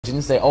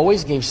they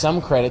always gave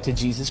some credit to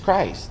Jesus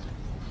Christ.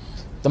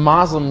 The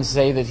Muslims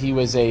say that he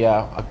was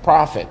a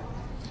prophet.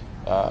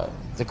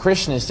 The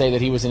Christians say that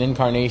he was an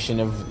incarnation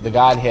of the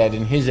Godhead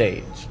in his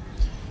age.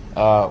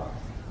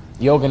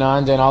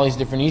 Yogananda and all these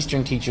different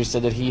Eastern teachers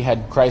said that he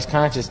had Christ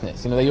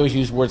consciousness. You know, they always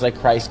use words like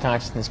Christ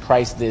consciousness,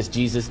 Christ this,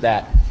 Jesus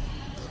that.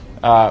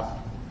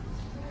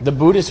 The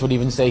Buddhists would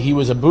even say he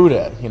was a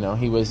Buddha. You know,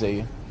 he was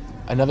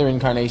another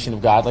incarnation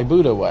of God like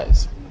Buddha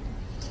was.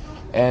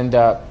 And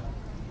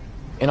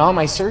in all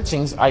my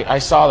searchings, I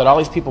saw that all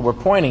these people were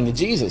pointing to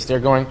Jesus. They're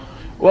going,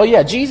 well,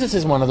 yeah, Jesus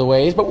is one of the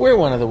ways, but we're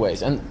one of the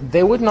ways. And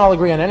they wouldn't all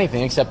agree on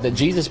anything except that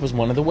Jesus was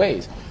one of the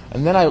ways.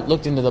 And then I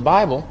looked into the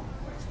Bible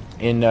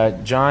in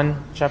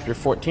John chapter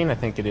 14, I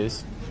think it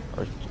is,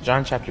 or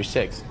John chapter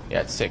 6.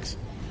 Yeah, it's 6.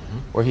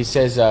 Where he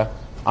says, I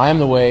am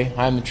the way,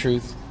 I am the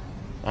truth,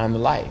 I am the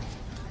life.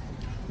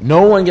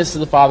 No one gets to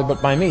the Father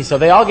but by me. So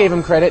they all gave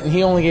him credit, and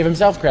he only gave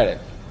himself credit.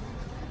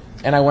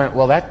 And I went,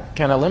 well, that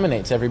kind of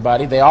eliminates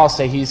everybody. They all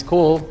say he's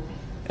cool,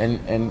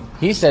 and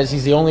he says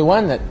he's the only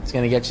one that's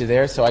going to get you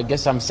there, so I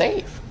guess I'm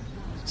safe.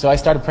 So I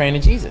started praying to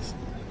Jesus.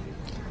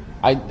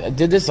 I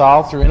did this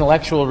all through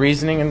intellectual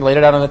reasoning and laid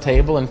it out on the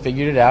table and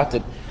figured it out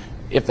that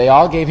if they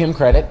all gave him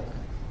credit,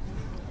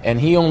 and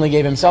he only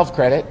gave himself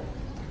credit,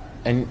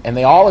 and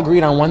they all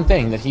agreed on one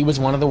thing, that he was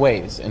one of the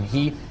ways, and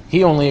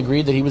he only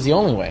agreed that he was the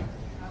only way.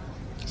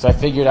 So I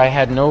figured I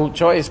had no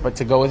choice but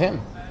to go with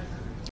him.